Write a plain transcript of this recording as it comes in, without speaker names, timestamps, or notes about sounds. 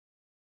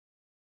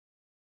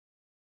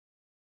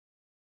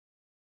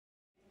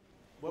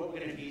what we're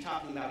going to be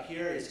talking about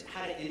here is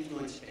how to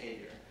influence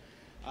behavior.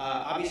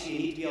 Obviously, you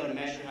need to be able to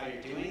measure how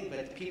you're doing,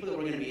 but the people that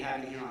we're going to be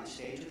having here on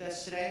stage with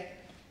us today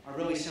are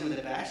really some of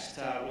the best.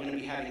 We're going to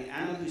be having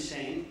Anam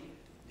Hussain,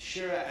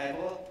 Shira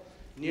Ebel,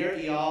 Nir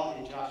Eyal,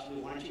 and Josh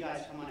Liu. Why don't you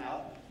guys come on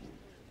out?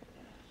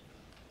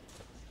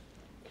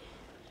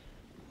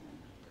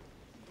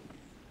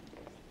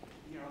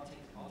 Nir, I'll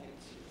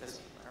take this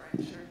one. All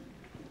right, sure.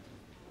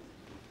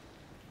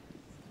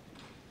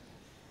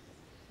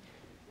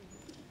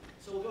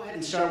 So we'll go ahead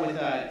and start with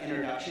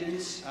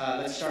introductions.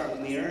 Let's start with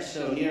Nir.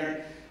 So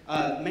Nir,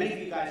 many of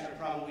you guys are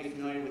probably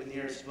familiar with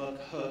Nir's book,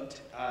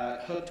 Hooked.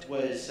 Hooked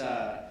was,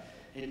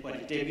 it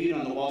debuted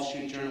on the Wall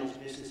Street Journal's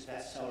business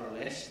bestseller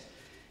list.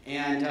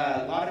 And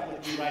a lot of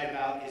what you write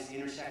about is the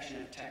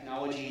intersection of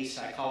technology,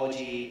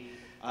 psychology,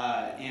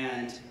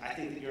 and I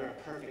think that you're a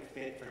perfect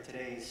fit for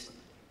today's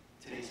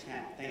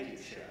panel. Thank you,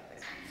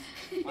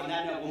 Shira. On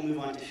that note, we'll move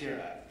on to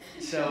Shira.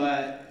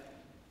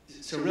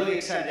 So really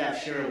excited to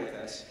have Shira with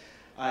us.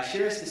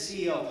 Shira is the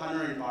CEO of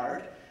Hunter &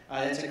 Bard.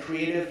 That's a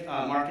creative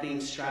marketing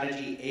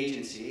strategy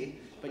agency,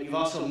 but you've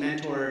also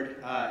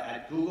mentored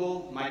at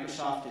Google,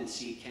 Microsoft, and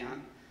Seedcamp.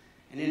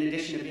 And in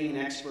addition to being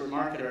an expert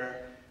marketer,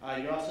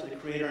 you're also the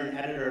creator and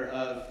editor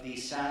of the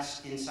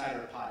SaaS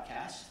Insider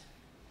podcast.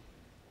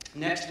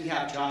 Next, we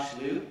have Josh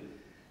Liu.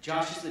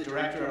 Josh is the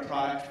director of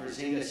product for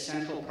Zynga's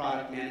central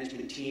product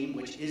management team,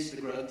 which is the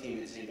growth team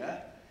at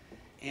Zynga.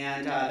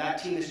 And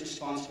that team is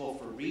responsible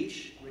for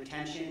reach,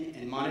 retention,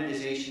 and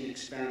monetization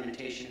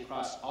experimentation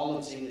across all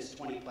of Zynga's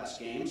 20-plus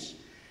games.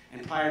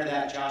 And prior to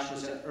that, Josh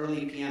was an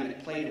early PM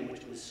at Playdom,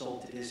 which was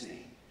sold to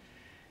Disney.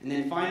 And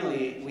then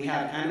finally, we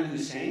have Anam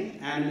Hussain.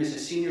 Anam is a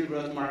senior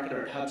growth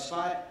marketer at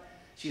HubSpot.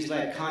 She's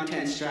led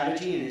content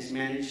strategy and has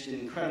managed an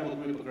incredible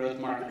group of growth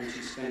marketers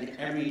who spend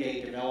every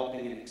day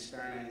developing and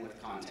experimenting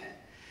with content.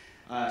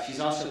 She's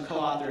also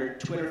co-authored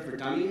Twitter for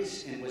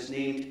Dummies and was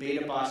named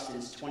Beta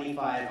Boston's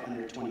 25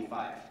 Under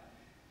 25.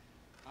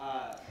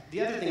 The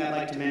other thing I'd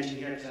like to mention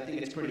here, because I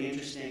think it's pretty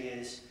interesting,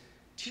 is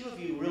two of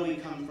you really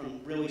come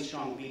from really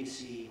strong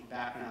B2C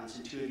backgrounds,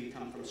 and two of you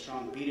come from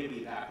strong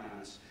B2B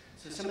backgrounds.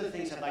 So some of the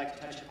things I'd like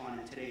to touch upon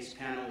in today's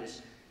panel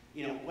is,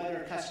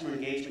 whether customer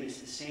engagement is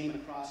the same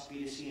across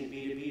B2C and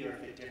B2B, or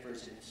if it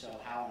differs, and if so,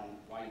 how and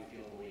why you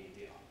feel the way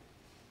you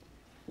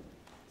do.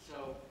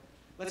 So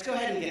let's go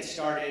ahead and get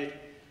started.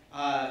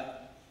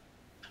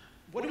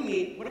 What do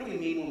we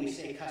mean when we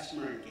say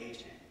customer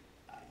engagement?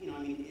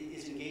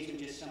 Is engagement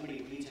just somebody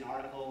who reads an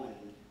article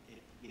and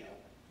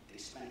they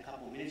spend a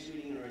couple of minutes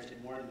reading, or is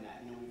it more than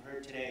that? We've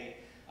heard today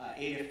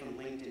Ada from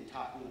LinkedIn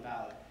talking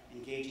about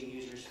engaging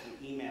users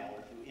through email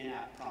or through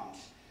in-app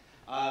prompts.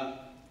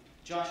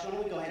 Josh, why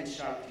don't we go ahead and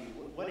start with you?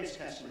 What is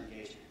customer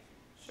engagement?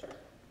 Sure.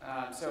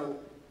 So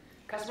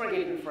customer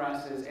engagement for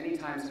us is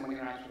anytime someone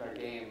interacts with our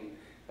game,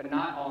 but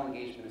not all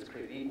engagement is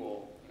created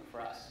equal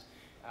for us.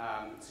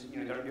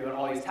 There are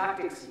all these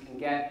tactics you can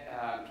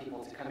get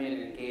people to come in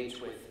and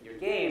engage with your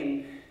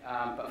game,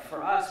 but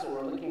for us, what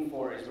we're looking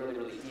for is really,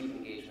 really deep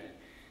engagement.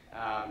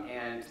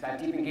 And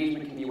that deep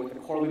engagement can be with the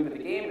core loop of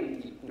the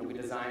game, and we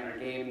design our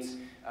games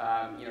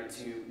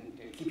to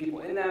keep people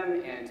in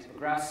them and to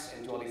progress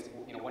and do all these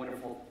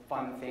wonderful,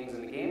 fun things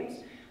in the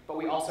games. But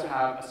we also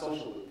have a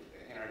social loop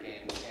in our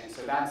games, and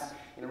so that's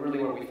really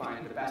where we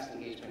find the best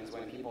engagement is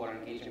when people are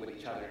engaging with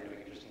each other and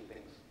doing interesting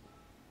things.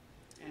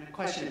 And a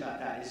question about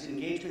that, is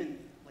engagement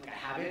like a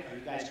habit? Are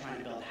you guys trying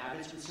to build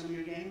habits with some of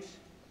your games?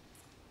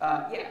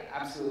 Yeah,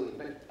 absolutely.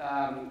 But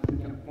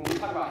when we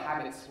talk about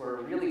habits,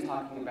 we're really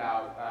talking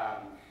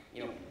about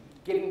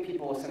giving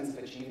people a sense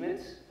of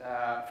achievement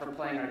for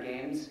playing our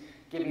games,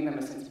 giving them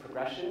a sense of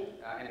progression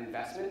and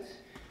investment.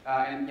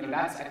 And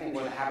that's, I think,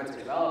 where the habits are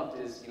developed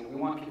is we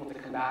want people to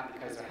come back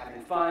because they're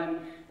having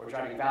fun, we're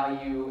driving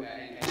value,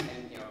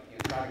 and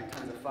driving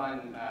tons of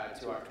fun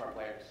to our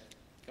players.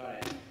 Got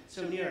it.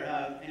 So Nir,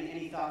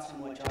 any thoughts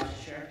on what Josh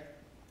shared?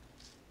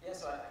 Yeah,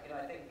 so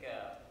I think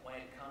when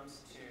it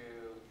comes to,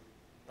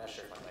 I'm not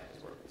sure if my mic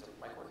is working. Is the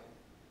mic working?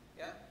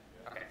 Yeah?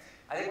 Okay.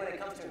 I think when it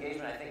comes to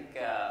engagement, I think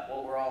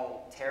what we're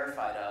all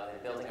terrified of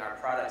in building our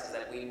products is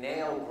that we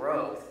nail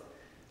growth,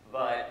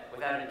 but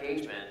without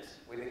engagement,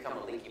 we become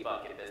a leaky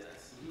bucket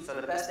business. So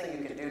the best thing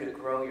you can do to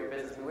grow your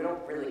business, we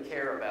don't really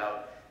care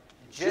about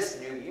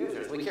just new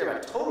users. We care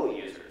about total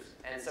users.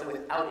 And so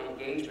without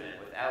engagement,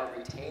 without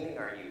retaining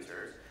our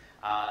users,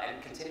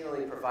 and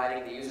continually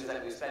providing the users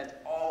that we've spent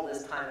all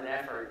this time and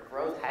effort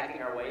growth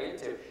hacking our way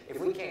into, if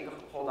we can't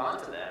hold on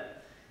to them,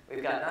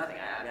 we've got nothing.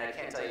 I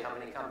can't tell you how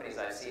many companies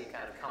I've seen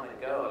kind of come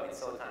and go.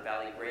 Silicon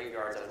Valley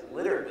graveyards are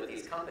littered with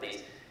these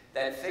companies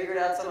that figured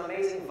out some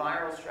amazing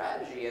viral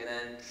strategy, and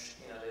then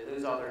they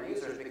lose all their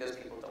users because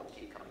people don't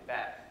keep coming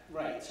back.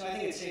 Right. So I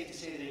think it's safe to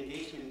say that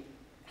engagement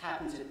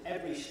happens at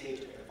every stage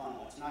of the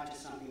funnel. It's not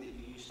just something that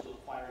you use to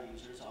acquire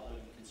users, although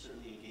you can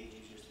certainly engage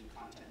users through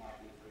content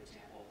marketing, for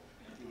example,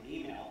 through an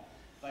email.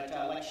 But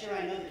like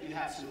Shira, I know that you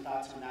have some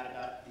thoughts on that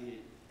about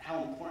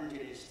how important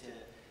it is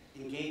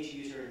to engage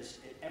users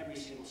at every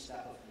single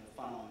step of the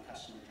funnel and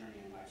customer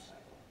journey and life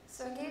cycle.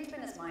 So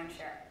engagement is mind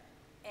share.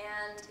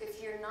 And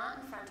if you're not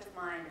in front of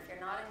mind, if you're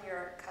not in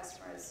your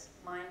customer's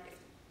mind,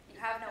 if you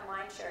have no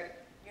mind share,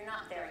 you're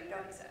not there, you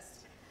don't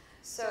exist.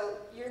 So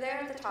you're there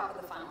at the top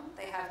of the funnel.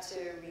 They have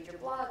to read your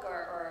blog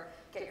or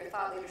get your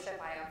thought leadership.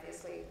 I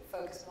obviously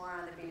focus more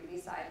on the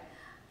B2B side.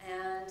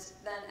 And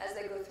then as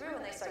they go through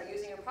and they start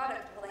using your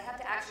product, well, they have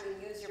to actually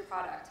use your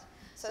product.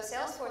 So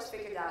Salesforce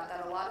figured out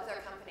that a lot of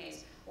their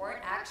companies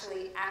weren't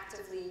actually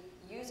actively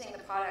using the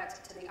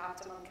product to the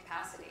optimum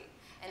capacity.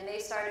 And they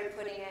started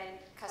putting in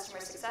customer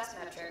success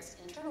metrics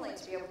internally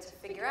to be able to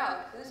figure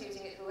out who's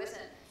using it, who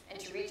isn't, and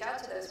to reach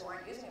out to those who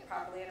aren't using it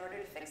properly in order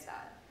to fix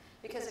that.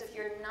 Because if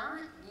you're not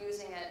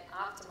using it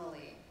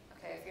optimally,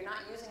 okay, if you're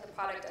not using the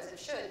product as it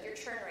should, your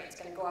churn rate's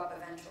going to go up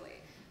eventually.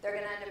 They're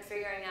going to end up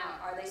figuring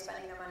out, are they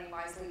spending their money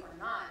wisely or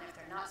not? And if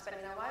they're not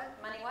spending their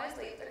money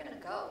wisely, they're going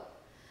to go.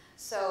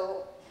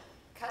 So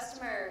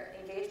customer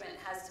engagement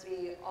has to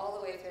be all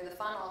the way through the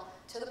funnel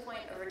to the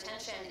point of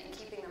retention and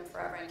keeping them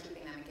forever and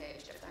keeping them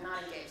engaged. If they're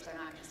not engaged, they're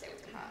not going to stay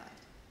with your product.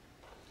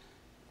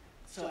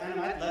 So Adam,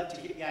 I'd love to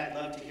hear what you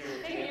have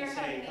to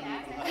say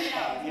coming from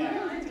HubSpot.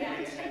 Yeah, it's a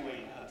great segue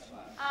into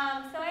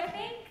HubSpot. So I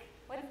think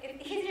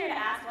it's easier to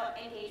ask what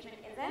engagement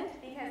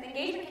isn't, because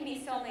engagement can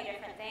be so many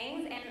different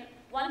things. And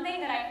one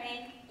thing that I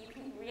think you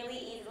can really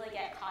easily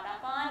get caught up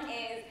on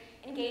is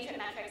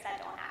engagement metrics that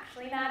don't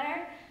actually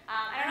matter.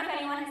 I don't know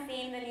if anyone has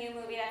seen the new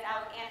movie that's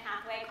out with Anne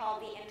Hathaway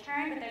called The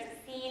Intern, but there's a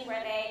scene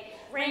where they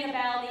ring a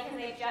bell because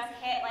they've just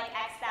hit like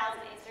X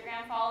thousand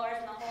Instagram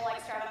followers, and the whole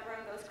like startup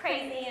room goes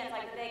crazy, and it's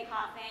like the big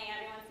hot thing,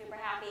 everyone's super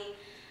happy.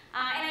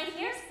 And I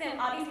hear,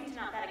 obviously it's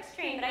not that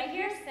extreme, but I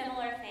hear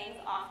similar things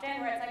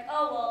often where it's like,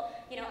 oh, well,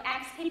 you know,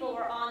 X people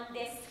were on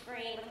this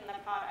screen within the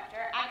product,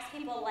 or X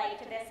people liked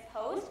this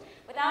post,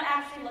 without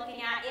actually looking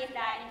at if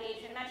that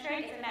engagement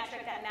metric is a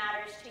metric that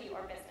matters to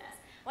your business.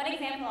 One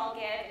example I'll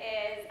give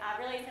is a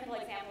really simple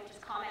example, which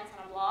is comments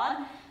on a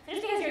blog. So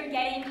just because you're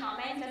getting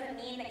comments doesn't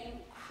mean that you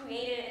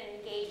created an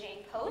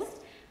engaging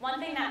post.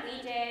 One thing that we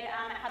did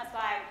at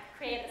HubSpot, I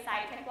created the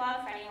Sidekick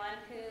blog for anyone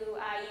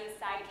who used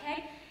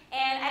Sidekick.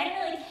 And I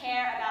didn't really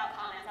care about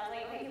comments. I was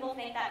like, okay, people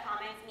think that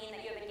comments mean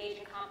that you have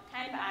engaging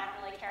content, but I don't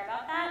really care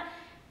about that.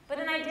 But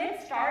then I did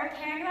start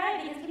caring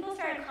about it because people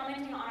started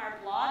commenting on our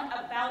blog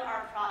about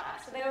our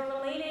product. So they were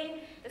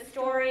relating the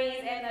stories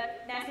and the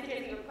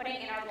messages we were putting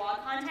in our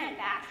blog content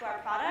back to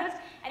our product.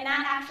 And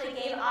that actually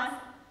gave us,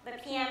 the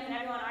PMs and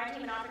everyone on our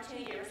team, an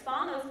opportunity to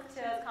respond to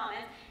those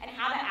comments and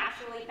have an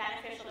actually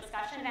beneficial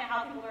discussion about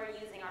how people are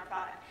using our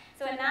product.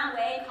 So in that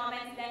way,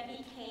 comments then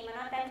became an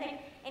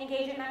authentic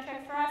engagement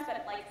metric for us,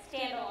 but like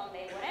standalone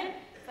they wouldn't.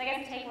 So I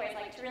guess the takeaway is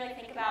like to really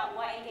think about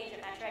what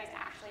engagement metrics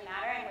actually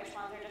matter and which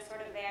ones are just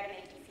sort of there to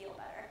make you feel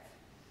better.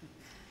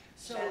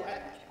 So,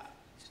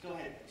 go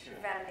ahead. Sure.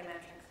 Vanity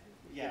metrics.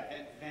 Yeah,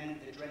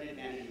 the dreaded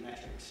vanity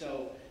metrics.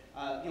 So,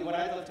 what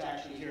I'd love to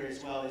actually hear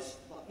as well is,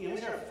 is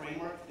there a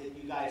framework that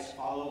you guys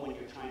follow when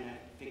you're trying to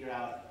figure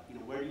out,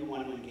 where do you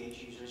want to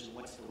engage users and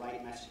what's the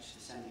right message to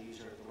send the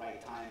user at the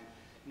right time?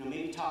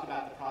 Maybe talk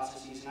about the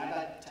processes, and I'd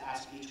like to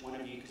ask each one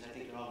of you because I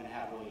think you're all going to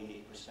have really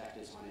unique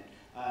perspectives on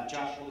it.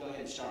 Josh, we'll go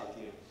ahead and start with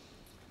you.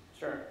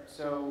 Sure.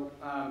 So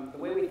the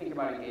way we think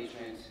about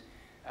engagement,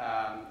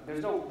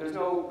 there's no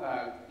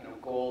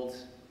gold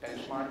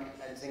benchmark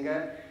at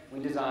Zynga. We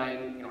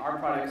design our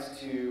products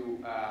to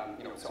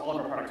so all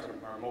of our products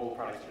are mobile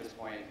products at this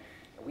point.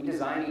 We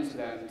design each of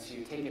them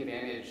to take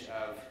advantage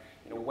of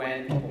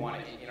when people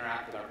want to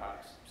interact with our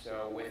products.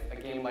 So with a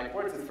game like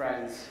Words with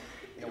Friends,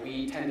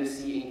 we tend to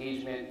see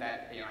engagement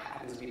that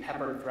happens to be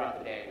peppered throughout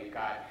the day. We've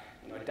got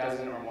a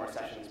dozen or more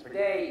sessions per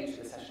day. Each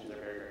of the sessions are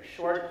very, very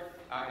short.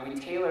 And we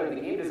tailor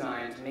the game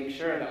design to make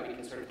sure that we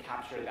can sort of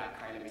capture that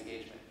kind of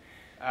engagement.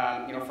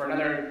 For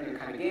another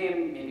kind of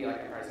game, maybe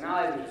like Empires &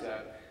 Allies, which is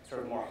a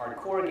sort of more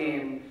hardcore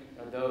game,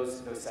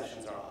 those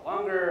sessions are a lot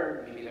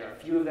longer. Maybe there are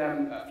fewer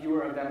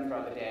of them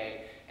throughout the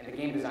day, and the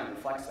game design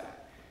reflects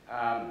that.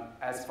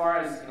 As far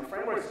as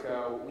frameworks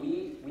go,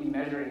 we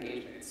measure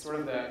engagement. It's sort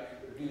of the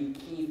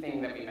key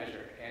thing that we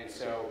measure. And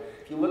so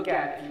if you go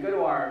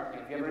to our,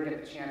 if you ever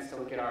get the chance to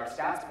look at our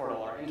stats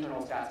portal, our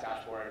internal stats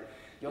dashboard,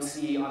 you'll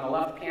see on the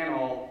left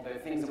panel the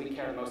things that we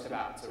care the most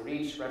about. So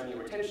reach, revenue,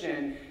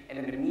 retention, and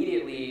then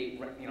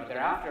immediately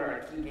thereafter are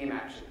key game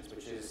actions,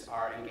 which is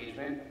our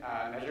engagement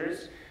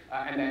measures,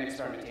 and then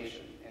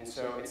experimentation. And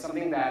so it's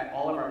something that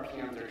all of our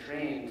PMs are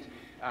trained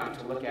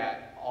to look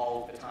at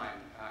all of the time.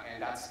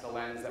 And that's the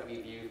lens that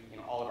we view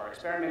all of our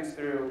experiments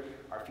through,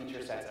 our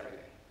feature sets, everything.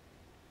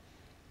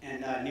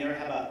 And Nir,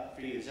 how about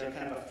for you? Is there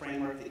kind of a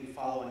framework that you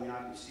follow? And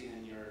obviously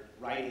in your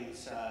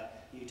writings,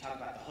 you talk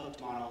about the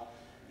hooked model.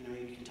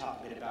 Maybe you can talk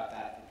a bit about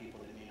that for people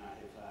that may not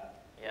have.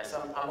 Yeah,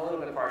 so I'm a little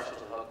bit partial to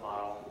the hook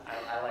model.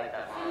 I like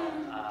that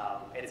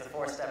model. It's a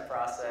 4-step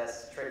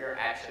process: trigger,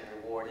 action,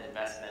 reward,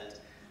 investment.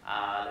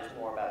 There's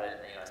more about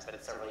it. I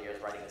spent several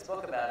years writing this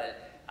book about it,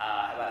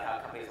 about how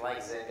companies like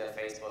Zynga,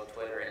 Facebook,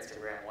 Twitter,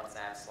 Instagram,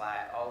 WhatsApp,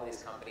 Slack, all of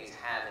these companies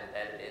have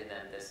embedded in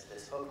them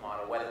this hook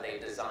model, whether they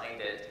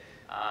designed it,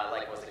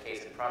 like was the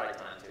case in Product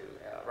Hunt.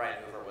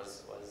 Ryan Hoover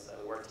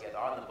we worked together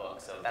on the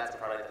book, so that's a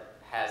product that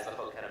has the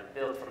hook kind of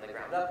built from the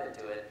ground up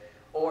into it,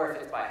 Or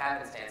if it's by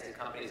happenstance, if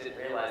companies didn't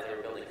realize they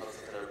were building hooks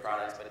into their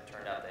products, but it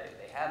turned out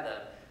they had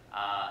them.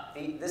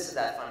 This is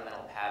that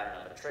fundamental pattern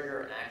of a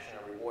trigger, an action,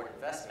 a reward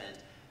investment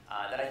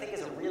that I think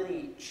is a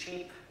really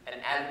cheap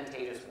and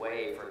advantageous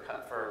way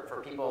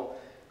for people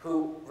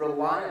who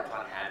rely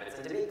upon habits.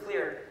 And to be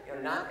clear,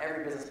 not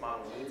every business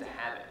model needs a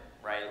habit,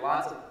 right?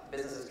 Lots of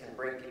businesses can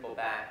bring people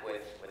back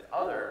with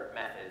other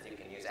methods. You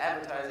can use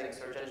advertising,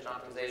 search engine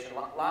optimization,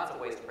 lots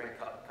of ways to bring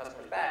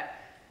customers back.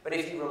 But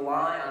if you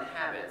rely on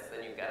habits,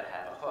 then you've got to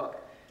have a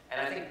hook.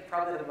 And I think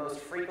probably the most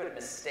frequent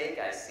mistake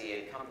I see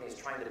in companies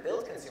trying to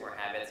build consumer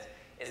habits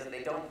is that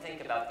they don't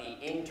think about the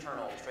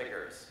internal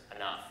triggers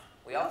enough.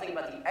 We all think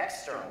about the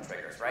external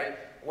triggers, right?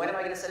 When am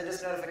I going to send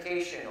this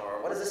notification?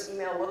 Or what does this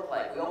email look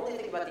like? We only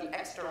think about the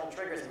external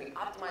triggers, and we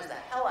optimize the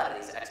hell out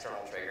of these external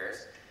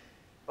triggers.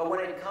 But when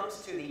it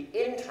comes to the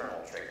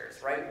internal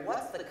triggers, right?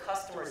 What's the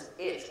customer's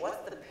itch?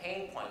 What's the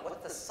pain point?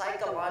 What's the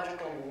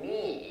psychological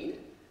need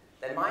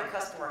that my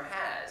customer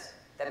has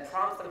that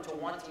prompts them to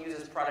want to use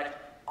this product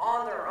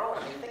on their own?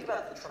 I mean, think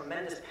about the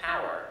tremendous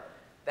power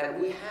that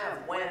we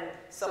have when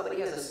somebody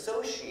has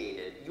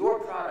associated your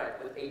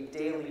product with a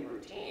daily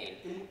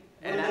routine.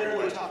 And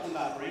literally talking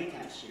about brain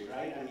chemistry,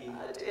 right? I mean,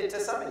 to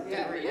some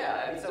degree,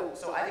 yeah. I mean,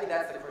 so I think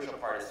that's the crucial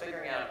part, is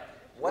figuring out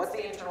what's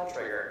the internal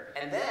trigger,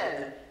 and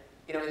then,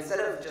 instead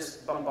of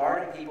just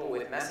bombarding people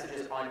with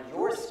messages on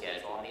your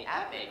schedule, on the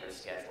app maker's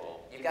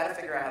schedule, you've got to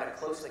figure out how to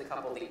closely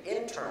couple the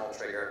internal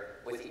trigger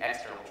with the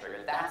external trigger.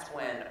 That's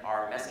when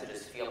our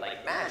messages feel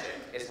like magic,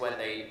 is when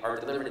they are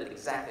delivered at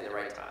exactly the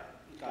right time.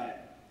 Got it.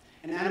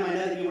 And Adam, I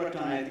know that you worked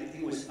on, I think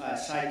it was a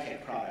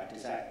Sidekick product,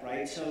 is that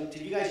right? So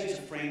did you guys use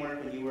a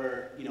framework when you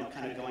were,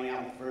 kind of going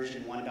out with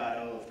version 1.0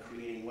 of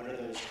creating, what are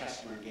those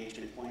customer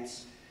engagement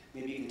points?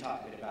 Maybe you can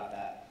talk a bit about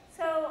that.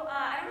 So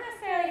I don't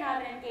necessarily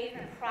have an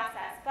engagement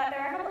process, but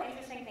there are a couple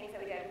interesting things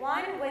that we did.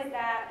 One was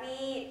that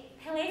we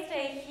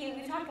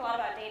talked a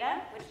lot about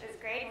data, which is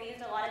great. We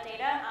used a lot of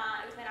data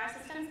within our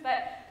systems,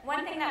 but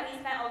one thing that we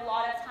spent a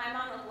lot of time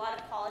on was a lot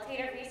of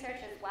qualitative research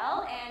as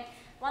well. And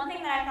one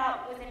thing that I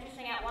thought was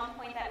interesting at one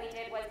point that we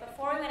did was,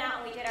 before we went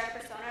out and we did our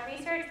persona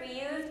research,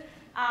 we used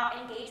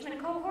engagement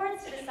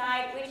cohorts to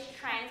decide which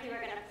trends we were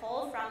going to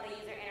pull from the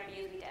user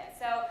interviews we did.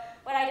 So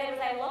what I did was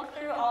I looked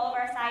through all of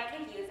our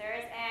Sidekick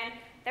users, and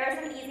there were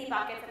some easy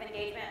buckets of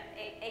engagement,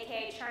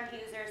 aka churned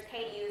users,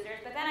 paid users,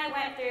 but then I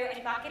went through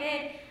and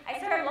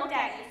I looked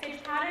at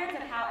usage patterns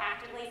of how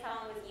actively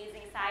someone was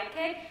using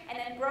Sidekick, and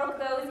then broke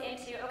those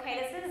into,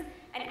 okay, this is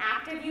an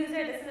active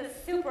user, this is a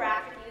super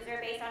active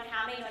user based on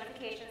how many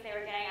notifications they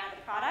were getting out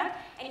of the product,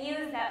 and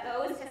used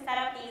those to set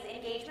up these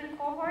engagement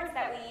cohorts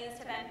that we use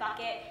to then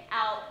bucket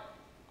out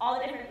all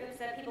the different groups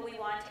of people we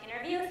wanted to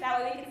interview, so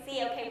that way we could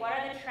see, okay, what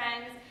are the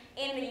trends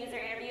in the user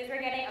interviews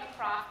we're getting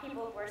across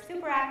people who are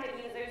super active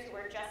users, who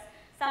are just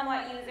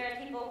somewhat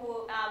users, people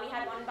who, we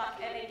had one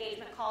bucket of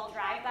engagement called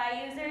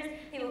drive-by users,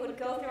 people who would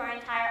go through our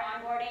entire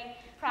onboarding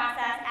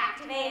process,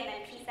 activate, and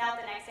then peace out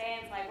the next day,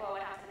 and it's like, whoa,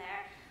 what happened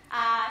there?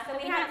 So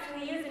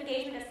we used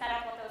engagement to set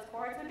up what those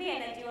cohorts would be,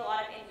 and then do a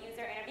lot of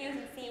user interviews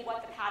and see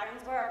what the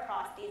patterns were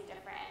across these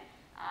different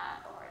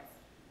cohorts.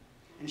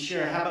 And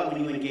Shira, how about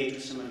when you engage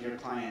with some of your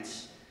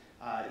clients?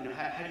 How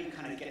do you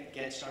kind of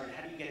get started?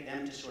 How do you get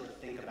them to sort of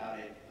think about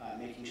it,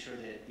 making sure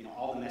that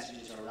all the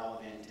messages are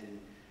relevant and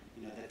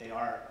that they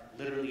are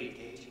literally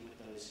engaging with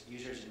those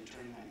users and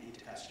turning them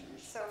into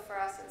customers? So for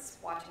us, it's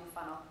watching the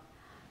funnel.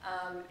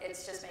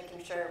 It's just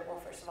making sure, well,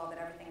 first of all, that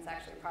everything's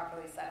actually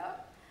properly set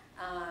up,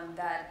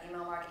 that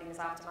email marketing is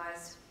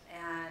optimized,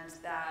 and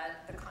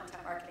that the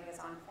content marketing is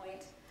on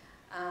point,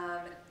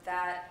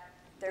 that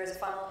there's a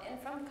funnel in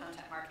from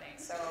content marketing.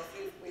 So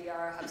we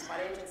are a HubSpot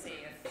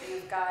agency. If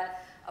you've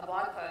got a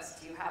blog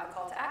post, you have a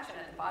call to action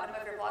at the bottom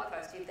of your blog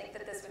post. You'd think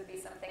that this would be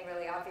something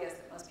really obvious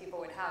that most people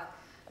would have,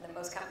 and that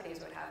most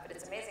companies would have, but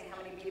it's amazing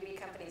how many B2B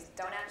companies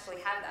don't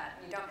actually have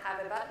that. You don't have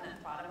a button at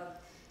the bottom of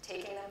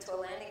taking them to a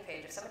landing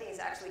page. If somebody is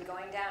actually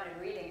going down and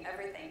reading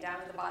everything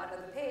down to the bottom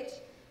of the page,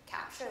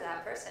 capture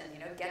that person,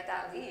 get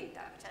that lead,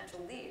 that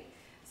potential lead.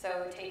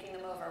 So taking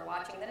them over,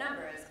 watching the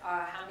numbers,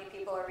 how many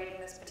people are reading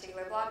this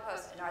particular blog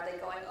post, and are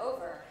they going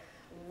over?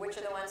 Which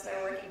are the ones that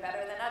are working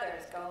better than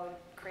others? Go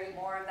create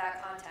more of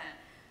that content.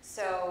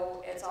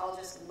 So it's all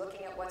just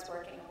looking at what's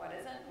working and what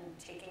isn't, and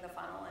taking the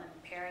funnel and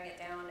paring it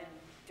down and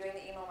doing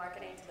the email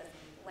marketing to the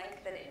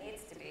length that it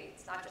needs to be.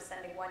 It's not just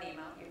sending one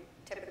email. You're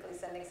typically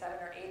sending 7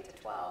 or 8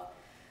 to 12.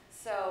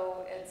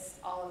 So it's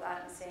all of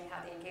that and seeing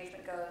how the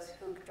engagement goes,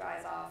 who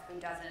dries off, who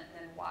doesn't, and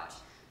then watch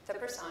the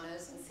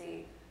personas and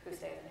see who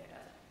stays and who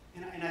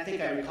doesn't. And I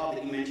think I recall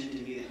that you mentioned to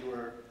me that you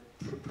were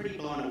pretty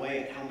blown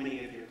away at how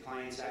many of your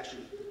clients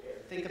actually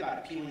think about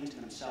appealing to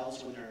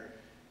themselves when they're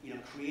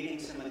creating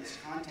some of this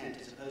content,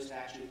 as opposed to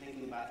actually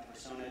thinking about the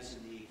personas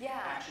and the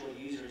actual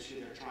users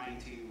who they're trying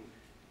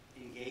to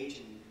engage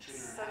and trigger.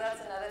 So that's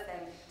another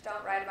thing.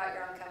 Don't write about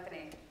your own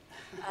company.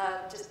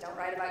 Just don't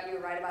write about you.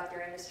 Write about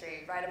your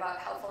industry. Write about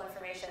helpful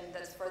information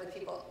that's for the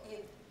people.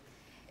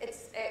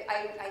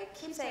 I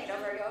keep saying it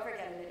over and over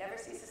again, and it never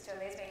ceases to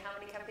amaze me how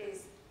many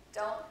companies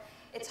don't.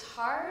 It's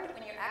hard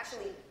when you're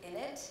actually in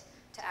it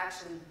to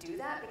actually do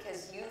that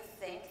because you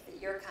think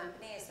that your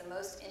company is the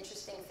most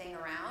interesting thing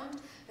around,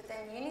 but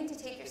then you need to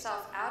take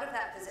yourself out of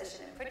that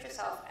position and put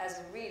yourself as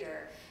a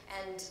reader.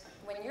 And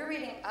when you're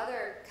reading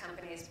other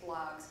companies'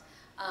 blogs,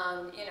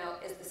 you know,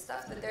 is the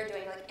stuff that they're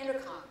doing, like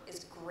Intercom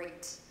is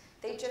great.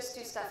 They just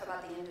do stuff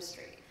about the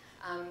industry.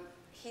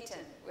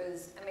 Heaton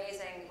was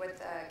amazing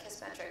with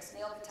Kissmetrics.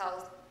 Neil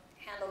Patel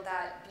handled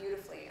that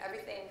beautifully.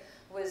 Everything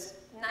was,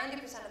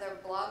 90% of their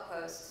blog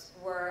posts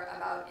were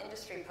about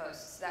industry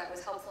posts that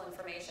was helpful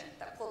information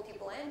that pulled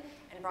people in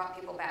and brought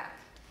people back.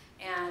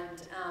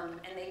 And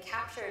they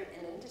captured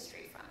an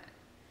industry from it.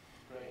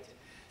 Great.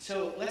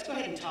 So let's go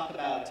ahead and talk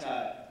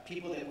about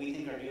people that we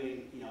think are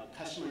doing, you know,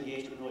 customer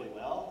engagement really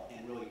well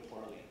and really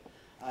poorly.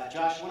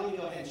 Josh, why don't we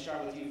go ahead and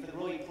start with you. For the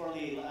really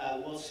poorly,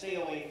 we'll stay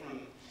away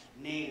from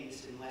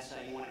names unless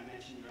you want to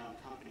mention your own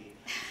company.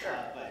 Sure.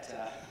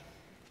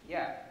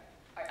 Yeah.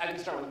 I can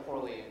start with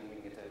poorly and then we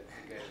can get to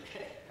good.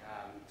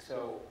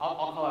 So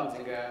I'll call out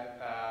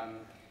Zynga.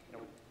 You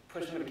know,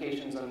 push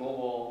notifications on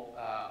mobile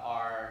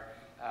are,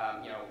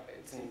 you know,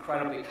 it's an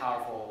incredibly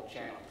powerful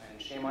channel,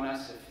 and shame on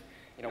us if,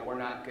 you know, we're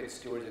not good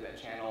stewards of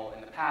that channel.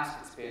 In the past,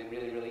 it's been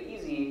really, really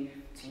easy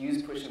to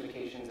use push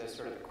notifications as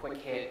sort of a quick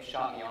hit,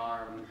 shot in the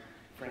arm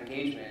for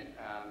engagement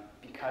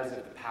because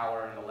of the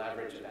power and the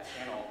leverage of that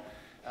channel.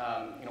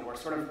 You know, we're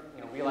sort of,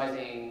 you know,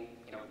 realizing,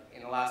 you know,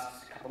 in the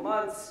last couple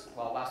months,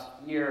 well, last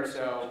year or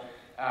so,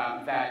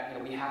 that, you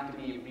know, we have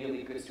to be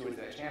really good stewards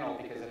of that channel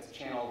because it's a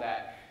channel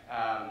that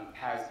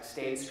has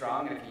stayed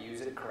strong, and if you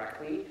use it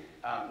correctly,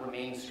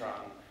 remains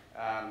strong.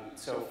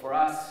 So for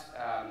us,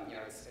 you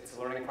know, it's a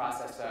learning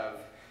process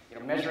of, you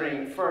know,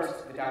 measuring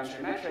first the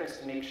downstream metrics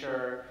to make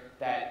sure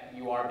that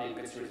you are being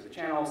good stewards of the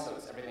channel. So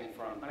it's everything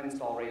from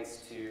uninstall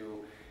rates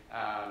to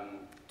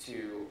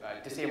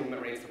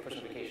disablement rates for push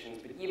notifications,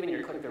 but even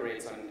your click-through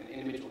rates on an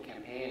individual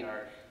campaign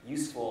are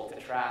useful to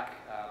track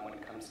when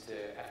it comes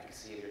to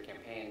efficacy of your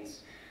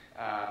campaigns.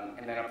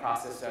 And then a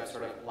process of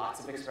sort of lots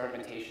of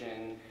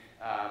experimentation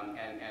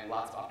and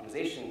lots of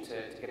optimization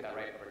to get that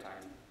right over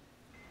time.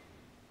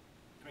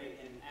 Great.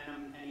 And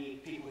Adam, any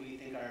people you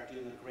think are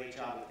doing a great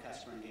job with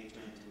customer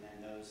engagement, and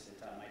then those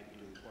that might be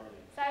doing poorly?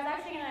 So I was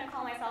actually going to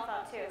call myself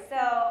out too. So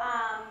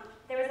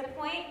there was a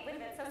point with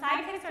it. So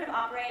Sidekick sort of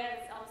operated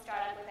as its own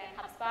startup within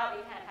HubSpot.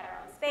 We kind of had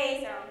our own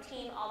space, our own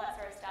team, all that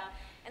sort of stuff.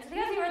 And so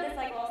because we were this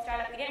like little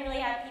startup, we didn't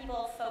really have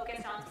people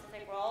focused on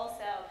specific roles.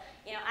 So,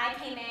 you know, I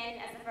came in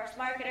as the first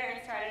marketer and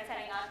started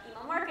setting up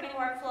email marketing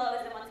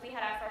workflows. And once we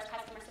had our first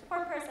customer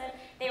support person,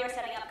 they were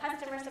setting up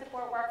customer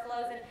support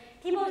workflows. And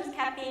people just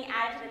kept being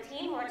added to the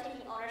team who were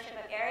taking ownership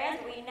of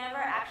areas. But we never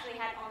actually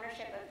had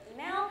ownership of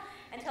email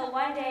until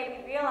one day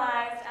we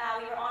realized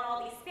we were on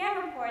all these spam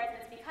reports. And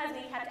it's because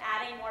we kept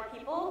adding more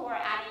people who were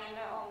adding in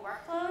their own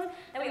workflows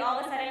that we all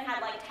of a sudden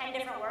had like 10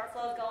 different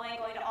workflows going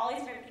to all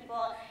these different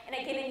people. And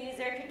a given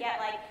user could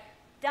get like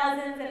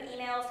dozens of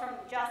emails from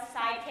just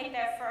Sidekick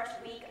their first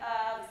week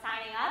of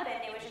signing up,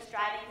 and it was just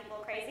driving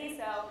people crazy.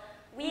 So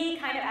we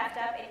kind of effed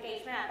up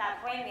engagement at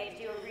that point. We had to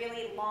do a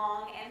really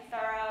long and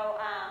thorough,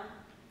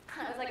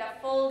 it was like a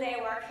full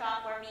day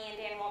workshop where me and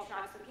Dan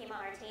Walchnox, who came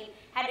on our team,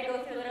 had to go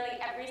through literally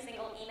every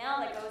single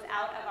email that goes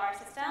out of our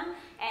system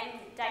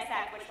and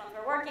dissect which ones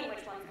were working,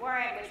 which ones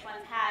weren't, which ones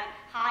had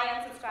high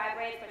unsubscribe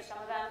rates, which some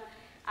of them,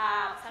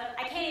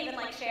 I can't even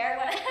like share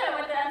what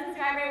the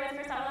unsubscribe rate was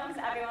for some of them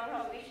because everyone would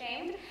probably be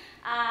shamed.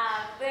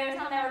 But there were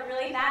some that were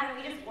really bad and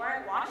we just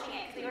weren't watching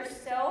it because we were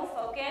so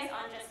focused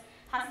on just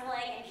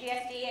hustling and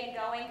GSD and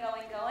going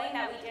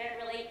that we didn't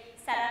really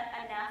set up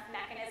enough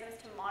mechanisms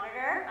to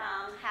monitor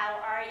how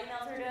our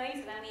emails were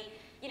doing. So then we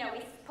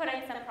put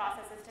in some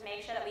processes to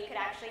make sure that we could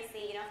actually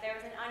see, if there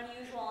was an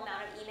unusual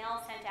amount of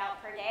emails sent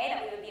out per day,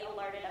 that we would be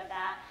alerted of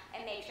that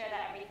and make sure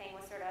that everything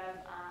was sort of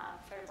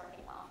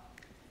working well.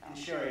 And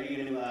sure, are you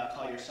going to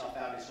call yourself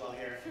out as well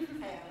here?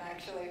 I am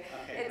actually.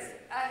 Okay,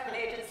 I have an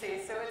agency,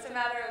 so it's a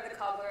matter of the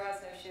cobbler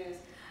has no shoes.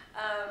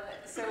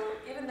 So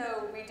even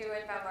though we do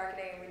inbound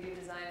marketing and we do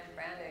design and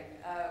branding,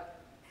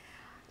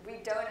 we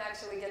don't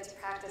actually get to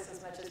practice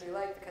as much as we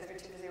like because we're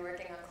too busy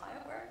working on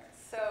client work.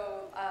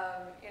 So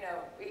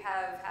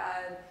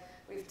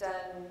we've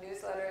done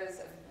newsletters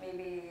of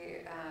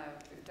maybe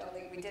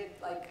we did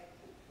like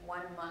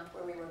 1 month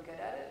where we were good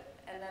at it.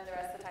 And then the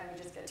rest of the time we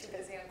just get too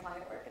busy on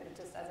client work and it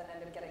just doesn't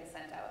end up getting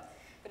sent out.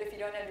 But if you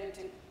don't end up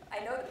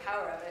I know the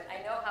power of it.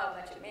 I know how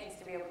much it means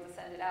to be able to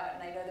send it out,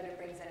 and I know that it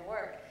brings in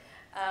work.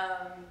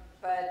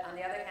 But on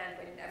the other hand,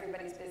 when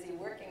everybody's busy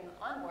working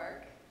on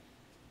work,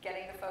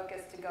 getting the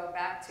focus to go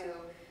back to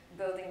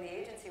building the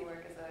agency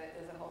work is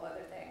a whole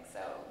other thing. So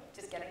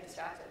just getting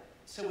distracted.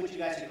 So would you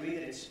guys agree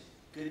that it's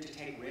good to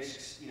take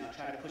risks,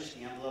 try to push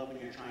the envelope when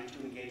you're trying to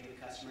engage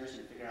with customers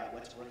and figure out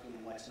what's working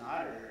and what's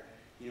not, or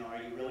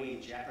are you really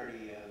in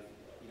jeopardy of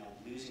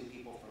losing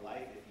people for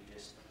life if you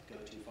just go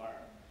too far?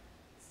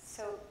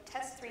 So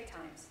test 3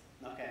 times.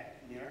 Okay,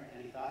 Nir,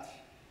 any thoughts?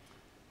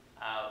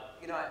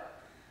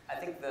 I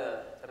think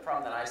the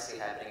problem that I see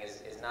happening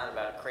is not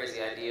about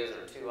crazy ideas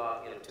or too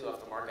off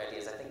the mark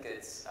ideas. I think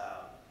it's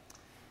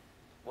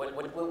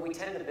What we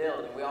tend to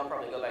build, and we all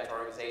probably go back to our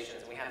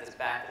organizations, and we have this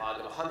backlog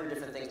of 100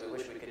 different things we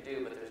wish we could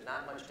do, but there's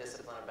not much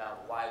discipline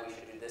about why we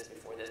should do this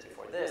before this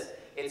before this.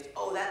 It's,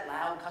 oh, that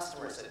loud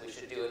customer said we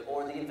should do it,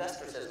 or the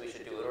investor says we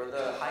should do it, or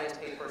the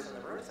highest paid person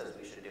in the room says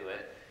we should do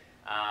it.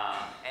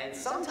 And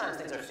sometimes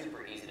things are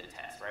super easy to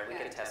test, right? We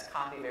can test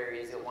copy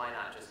very easily. Why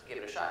not just give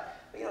it a shot?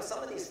 But you know,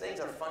 some of these things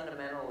are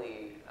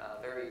fundamentally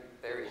very,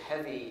 very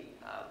heavy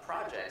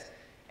projects.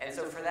 And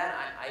so for that,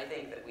 I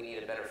think that we need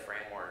a better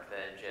framework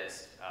than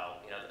just,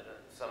 you know,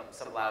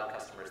 some loud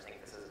customers think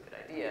this is a good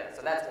idea.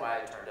 So that's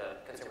why I turned to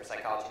consumer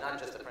psychology, not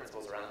just the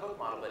principles around the Hook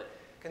model, but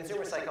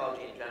consumer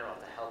psychology in general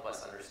to help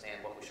us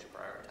understand what we should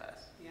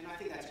prioritize. Yeah, and I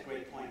think that's a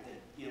great point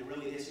that, you know,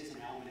 really this is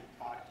an element of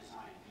product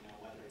design. You know,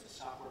 whether it's a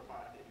software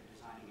product that you're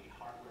designing, a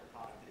hardware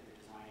product that you're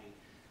designing.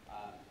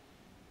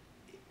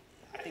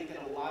 I think that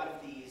a lot of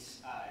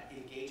these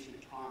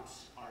engagement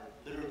prompts are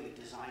literally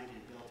designed and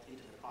built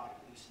into the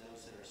product, at least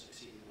those that are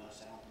succeeding the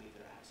most. I don't believe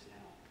they're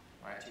accidental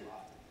too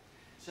often.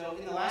 So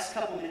in the last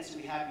couple minutes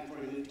we have before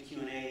we move to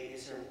Q&A,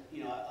 is there,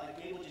 you know, like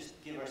maybe we'll just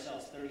give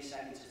ourselves 30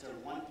 seconds. Is there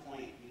one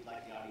point you'd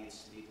like the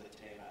audience to leave with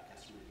today about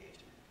customer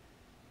engagement?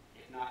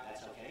 If not,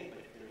 that's okay,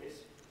 but if there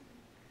is.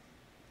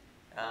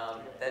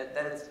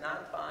 That it's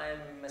not by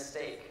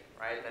mistake,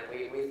 right? That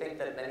we think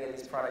that many of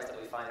these products that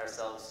we find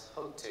ourselves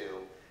hooked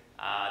to,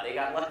 they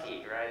got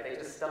lucky, right? They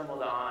just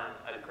stumbled on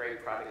a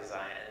great product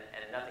design,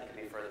 and nothing could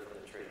be further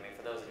from the truth. I mean,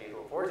 for those of you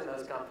who have worked in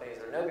those companies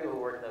or know people who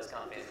work in those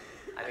companies,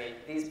 I mean,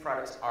 these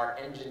products are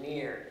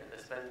engineered.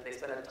 They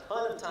spend a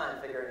ton of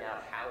time figuring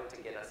out how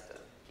to get us to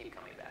keep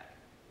coming back.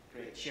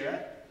 Great.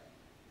 Shira?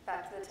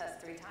 Back to the test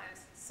 3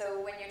 times.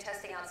 So when you're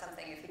testing out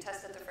something, if you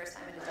test it the first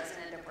time and it doesn't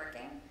end up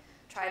working,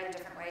 try it a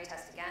different way,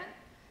 test again.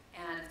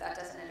 And if that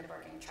doesn't end up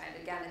working, try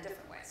it again a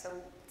different way. So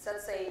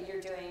let's say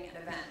you're doing an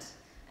event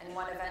and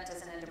one event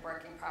doesn't end up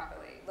working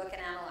properly. Look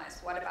and analyze.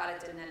 What about it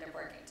didn't end up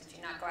working? Did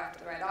you not go after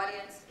the right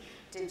audience?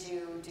 Did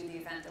you do the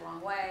event the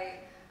wrong way?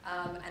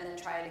 And then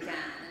try it again.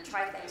 And then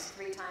try things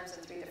 3 times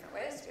in 3 different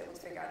ways to be able to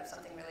figure out if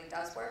something really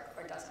does work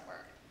or doesn't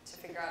work, to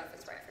figure out if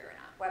it's right for you or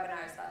not.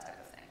 Webinars, that type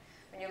of thing.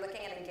 When you're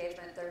looking at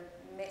engagement,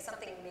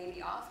 something may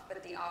be off,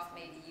 but the off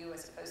may be you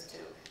as opposed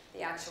to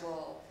the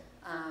actual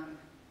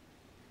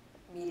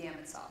medium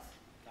itself.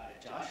 Got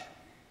it. Josh?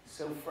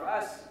 So for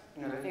us,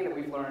 you know, the thing that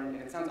we've learned,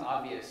 and it sounds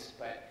obvious,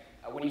 but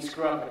when you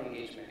screw up with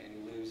engagement and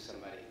you lose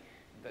somebody,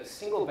 the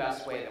single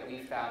best way that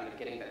we've found of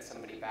getting that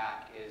somebody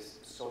back is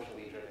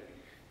socially driven.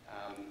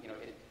 You know,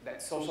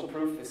 that social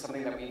proof is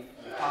something that we've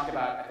talked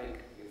about, I think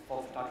we've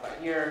both talked about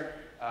here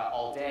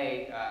all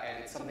day,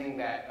 and it's something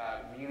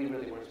that really,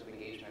 really works with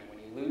engagement. When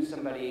you lose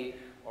somebody,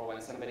 or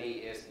when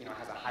somebody is, you know,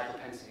 has a high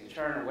propensity to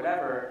churn or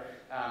whatever,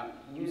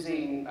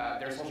 using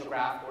their social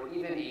graph or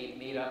even a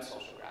made-up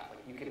social graph.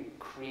 Like you can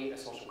create a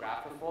social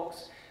graph for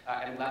folks,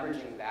 and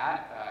leveraging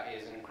that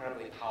is an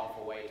incredibly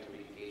powerful way to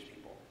re-engage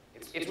people.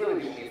 It's really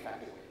the only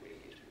effective way to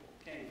re-engage people.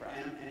 Okay,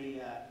 Anna,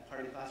 any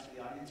parting thoughts for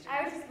the audience here?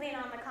 I was just leaning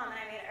on the comment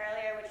I made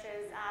earlier, which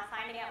is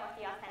finding out what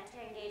the authentic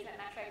engagement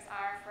metrics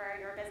are for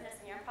your business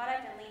and your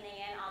product and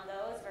leaning in on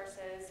those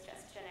versus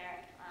just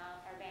generic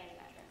or vanity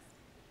metrics.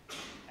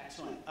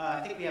 Excellent.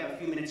 I think we have a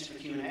few minutes for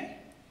Q&A.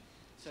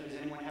 So does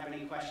anyone have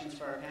any questions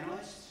for our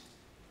panelists?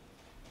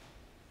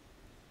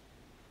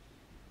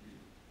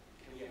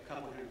 Okay, we have a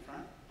couple here in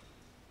front.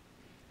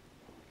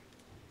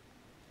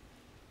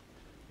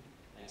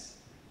 Thanks.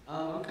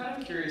 I'm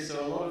kind of curious,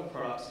 so a lot of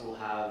products will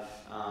have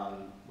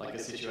like a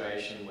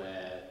situation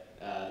where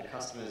the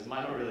customers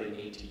might not really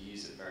need to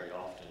use it very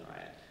often,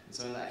 right? And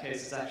so in that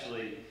case, it's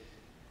actually,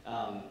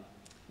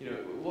 you know,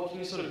 what can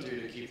you sort of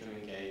do to keep them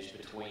engaged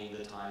between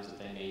the times that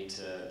they need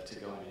to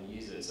go in and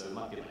use it? So it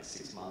might be like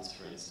 6 months,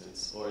 for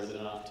instance, or is it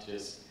enough to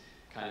just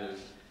kind of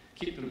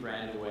keep them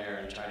brand aware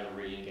and try to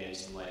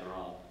re-engage them later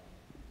on?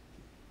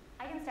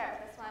 I can start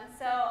with this one.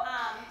 So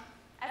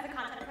as a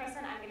content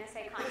person, I'm going to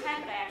say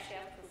content, but I actually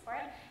have proof for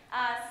it.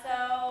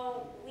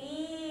 So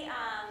we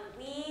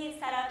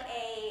set up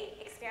a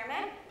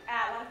experiment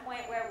at one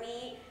point where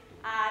we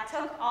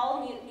took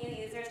all new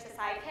users to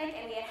Sidekick,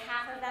 and we had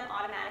half of them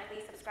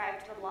automatically subscribe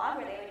to the blog,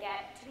 where they would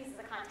get 2 pieces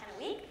of content a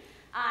week.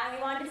 And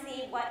we wanted to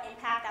see what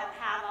impact that would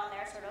have on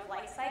their sort of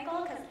life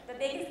cycle, because the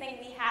biggest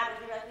thing we had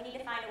was we were like, we need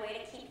to find a way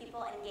to keep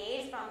people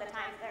engaged from the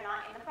times they're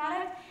not in the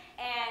product.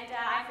 And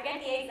I forget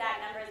the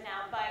exact numbers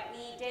now, but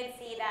we did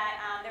see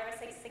that there was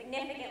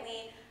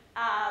significantly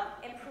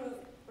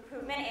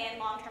improvement in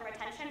long-term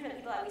retention for the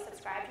people that we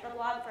subscribed to the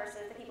blog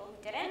versus the people who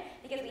didn't,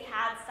 because we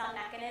had some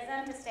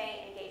mechanism to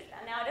stay engaged with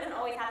them. Now, it doesn't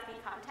always have to be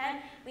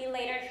content. We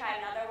later tried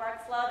another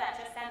workflow that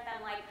just sent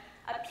them like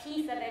a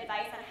piece of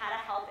advice on how to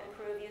help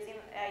improve using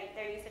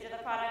their usage of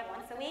the product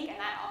once a week, and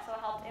that also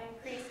helped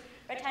increase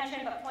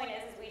retention. But point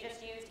is we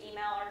just used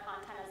email or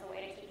content as a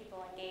way to keep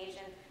people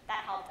engaged, and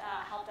that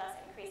helped us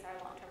increase our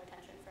long-term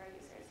retention for our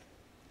users.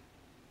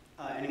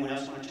 Anyone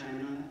else want to chime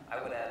in on that?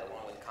 I would add the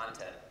one with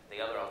content.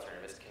 The other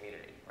alternative is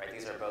community, right?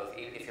 These are both,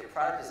 if your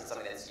product isn't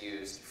something that's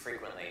used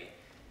frequently,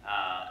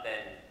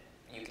 then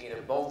you can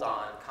either bolt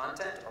on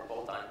content or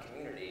bolt on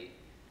community,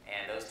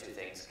 and those 2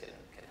 things can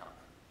help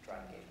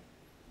drive engagement.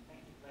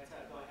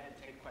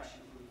 a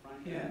question from the front.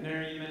 Yeah,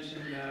 Nuri, you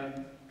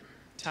mentioned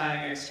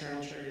tying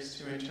external triggers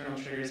to internal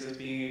triggers as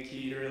being a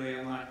key to really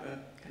unlock the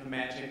kind of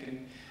magic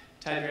and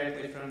tie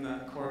directly from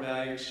the core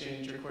value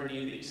exchange or core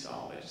need that you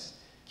solve. I'm just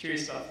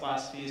curious about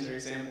philosophies or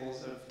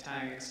examples of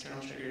tying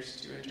external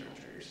triggers to internal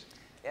triggers.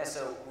 Yeah,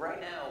 so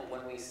right now,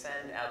 when we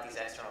send out these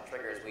external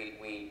triggers,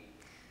 we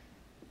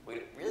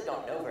really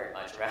don't know very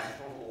much around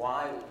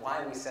why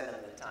we send them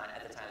at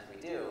the times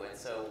we do. And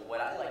so what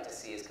I like to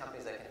see is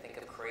companies that can think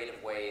of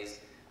creative ways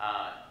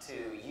to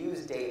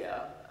use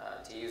data,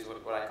 to use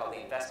what I call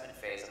the investment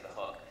phase of the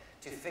hook,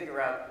 to figure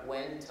out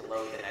when to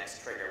load the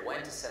next trigger,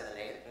 when to send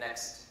the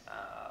next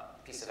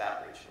piece of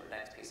outreach or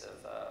next piece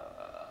of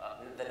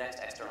the next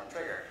external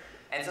trigger.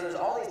 And so there's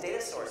all these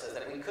data sources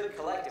that we could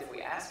collect if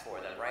we asked for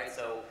them, right?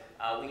 So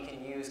we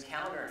can use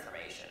calendar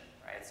information,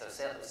 right? So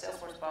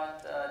Salesforce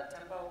bought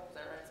Tempo, is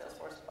that right?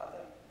 Salesforce bought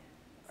them?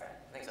 Right,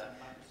 I think so.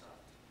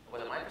 Microsoft.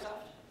 Was it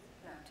Microsoft?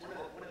 No.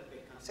 One of the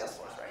big companies.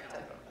 Salesforce, right?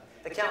 Tempo.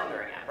 The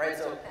calendaring app, right?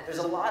 So there's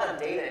a lot of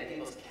data in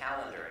people's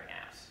calendaring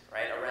apps,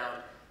 right?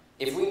 Around,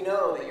 if we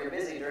know that you're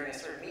busy during a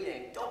certain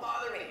meeting, don't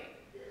bother me,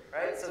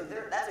 right? So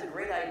that's a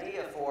great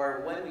idea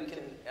for when we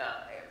can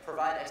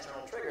provide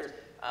external triggers.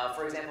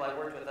 For example, I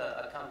worked with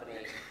a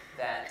company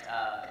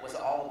that was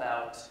all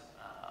about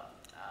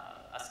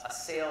a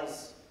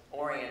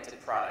sales-oriented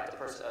product,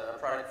 a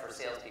product for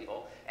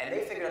salespeople, and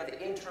they figured out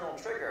the internal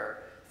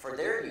trigger for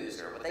their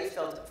user. What they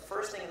felt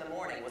first thing in the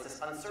morning was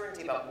this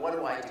uncertainty about what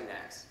do I do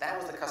next. That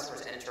was the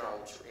customer's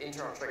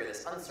internal trigger,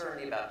 this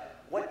uncertainty about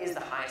what is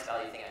the highest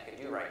value thing I could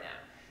do right now.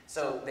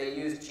 So they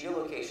used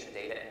geolocation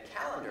data and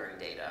calendaring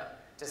data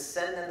to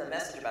send them the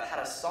message about how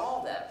to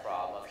solve that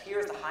problem of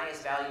here's the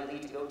highest value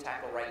lead to go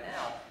tackle right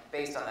now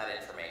based on that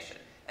information.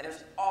 And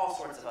there's all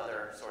sorts of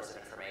other sources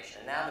of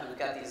information. And now that we've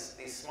got these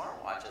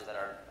smartwatches that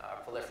are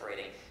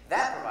proliferating,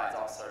 that provides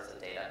all sorts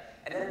of data.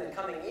 And then in the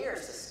coming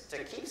years,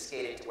 to keep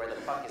skating to where the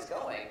puck is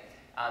going,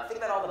 think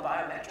about all the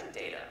biometric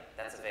data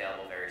that's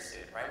available very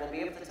soon, right? We'll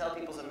be able to tell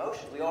people's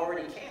emotions. We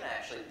already can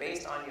actually,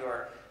 based on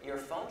your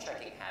phone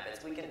checking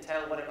habits, we can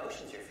tell what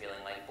emotions you're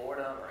feeling, like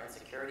boredom or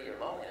insecurity or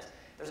loneliness.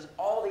 There's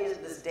all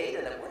this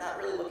data that we're not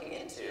really looking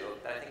into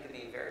that I think could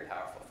be very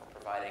powerful for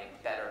providing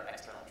better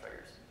external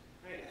triggers.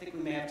 Great. I think we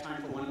may have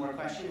time for one more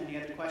question. Any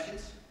other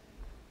questions?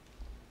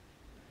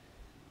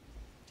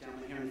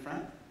 Gentleman here in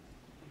front.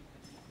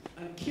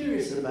 I'm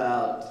curious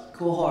about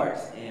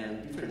cohorts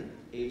and different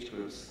age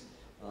groups,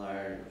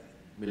 are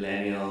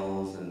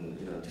millennials and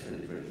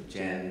different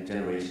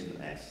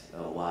generation X,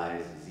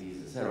 Y,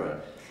 Z,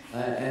 etc.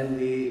 And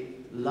the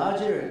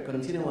larger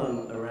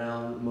continuum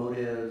around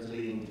motives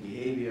leading to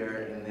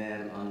behavior and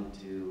then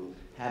onto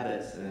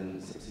habits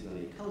and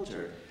subsequently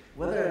culture,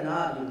 whether or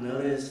not you've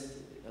noticed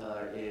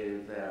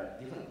if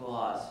different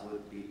cohorts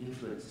would be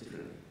influenced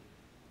differently.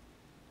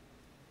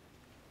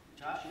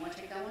 Josh, you want to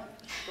take that one?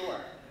 Sure.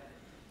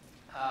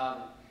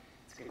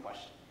 It's a good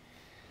question.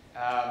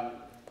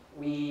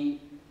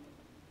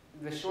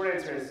 The short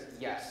answer is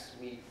yes.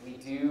 We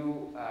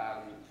do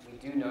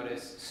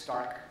notice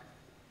stark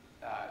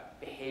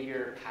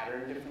behavior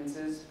pattern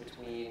differences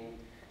between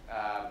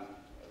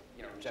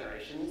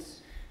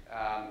generations.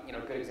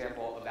 A good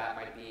example of that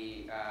might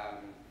be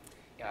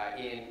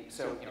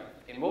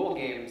in mobile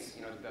games.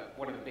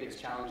 One of the biggest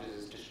challenges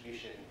is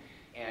distribution.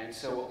 And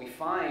so what we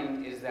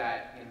find is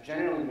that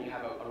generally when you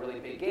have a really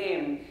big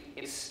game,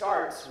 it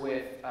starts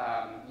with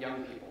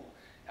young people.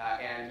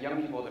 And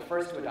young people are the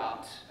first to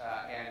adopt,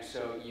 and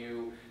so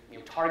you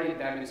target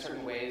them in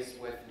certain ways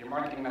with your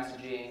marketing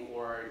messaging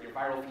or your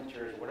viral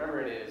features, whatever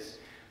it is.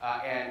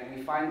 And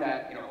we find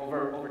that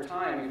over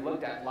time, we've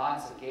looked at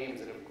lots of games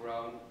that have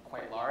grown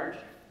quite large,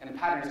 and the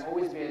pattern has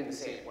always been the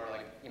same, where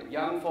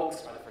young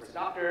folks are the first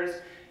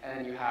adopters, and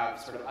then you have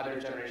sort of other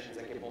generations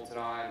that get bolted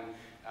on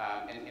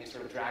and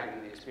sort of drag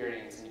into the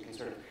experience, and you can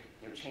sort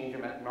of change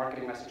your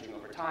marketing messaging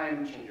over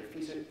time, change your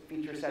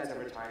feature sets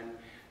over time.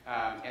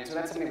 And so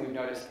that's something we've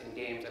noticed in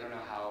games. I don't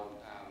know how,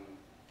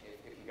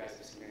 if you guys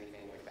have seen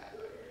anything like that,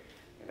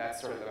 but that's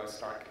sort of the most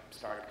stark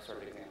sort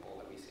of example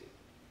that we see.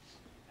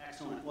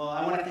 Excellent. Well,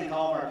 I want to thank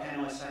all of our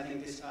panelists. I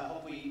think this,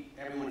 hopefully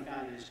everyone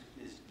found it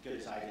as good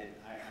as I did.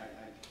 I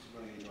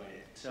really enjoyed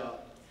it. So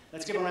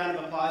let's give a round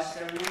of applause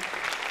to everyone.